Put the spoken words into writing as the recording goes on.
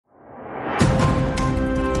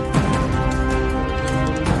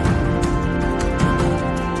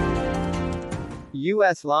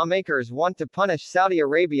U.S. lawmakers want to punish Saudi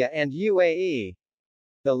Arabia and UAE.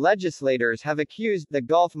 The legislators have accused the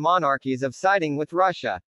Gulf monarchies of siding with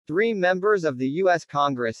Russia. 3 members of the U.S.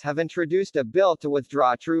 Congress have introduced a bill to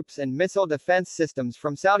withdraw troops and missile defense systems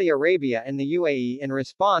from Saudi Arabia and the UAE in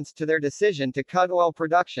response to their decision to cut oil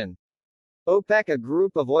production. OPEC, a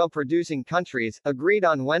group of oil-producing countries, agreed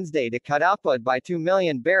on Wednesday to cut output by 2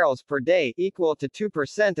 million barrels per day, equal to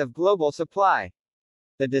 2% of global supply.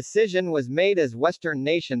 The decision was made as Western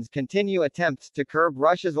nations continue attempts to curb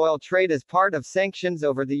Russia's oil trade as part of sanctions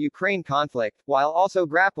over the Ukraine conflict, while also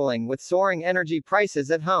grappling with soaring energy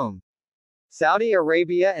prices at home. Saudi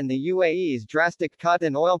Arabia and the UAE's drastic cut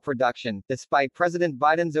in oil production, despite President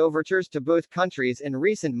Biden's overtures to both countries in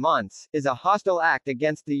recent months, is a hostile act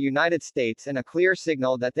against the United States and a clear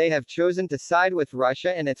signal that they have chosen to side with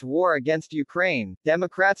Russia in its war against Ukraine,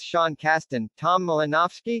 Democrats Sean Casten, Tom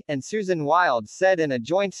Malinowski, and Susan Wild said in a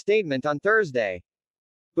joint statement on Thursday.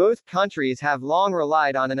 Both countries have long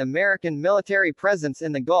relied on an American military presence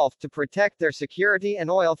in the Gulf to protect their security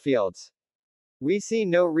and oil fields. We see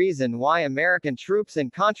no reason why American troops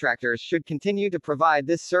and contractors should continue to provide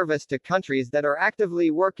this service to countries that are actively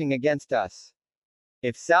working against us.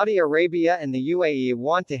 If Saudi Arabia and the UAE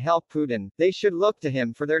want to help Putin, they should look to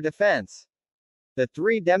him for their defense. The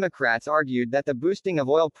 3 Democrats argued that the boosting of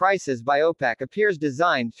oil prices by OPEC appears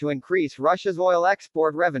designed to increase Russia's oil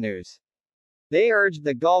export revenues. They urged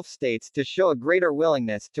the Gulf states to show a greater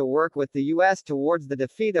willingness to work with the U.S. towards the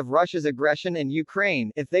defeat of Russia's aggression in Ukraine,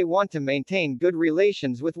 if they want to maintain good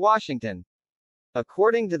relations with Washington.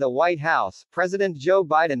 According to the White House, President Joe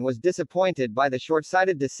Biden was disappointed by the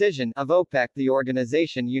short-sighted decision of OPEC. The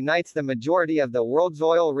organization unites the majority of the world's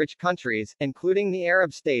oil-rich countries, including the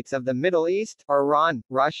Arab states of the Middle East, Iran,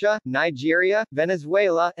 Russia, Nigeria,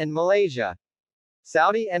 Venezuela, and Malaysia.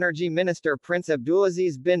 Saudi Energy Minister Prince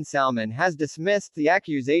Abdulaziz bin Salman has dismissed the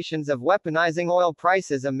accusations of weaponizing oil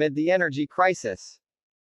prices amid the energy crisis.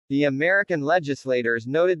 The American legislators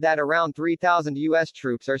noted that around 3,000 U.S.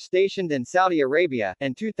 troops are stationed in Saudi Arabia,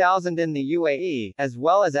 and 2,000 in the UAE, as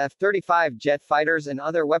well as F-35 jet fighters and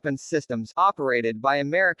other weapons systems, operated by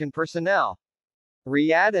American personnel.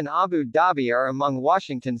 Riyadh and Abu Dhabi are among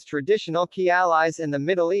Washington's traditional key allies in the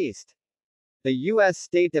Middle East. The U.S.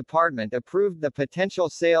 State Department approved the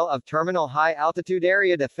potential sale of Terminal High Altitude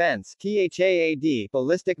Area Defense (THAAD)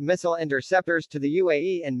 ballistic missile interceptors to the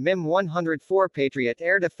UAE and MIM-104 Patriot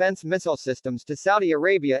air defense missile systems to Saudi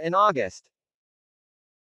Arabia in August.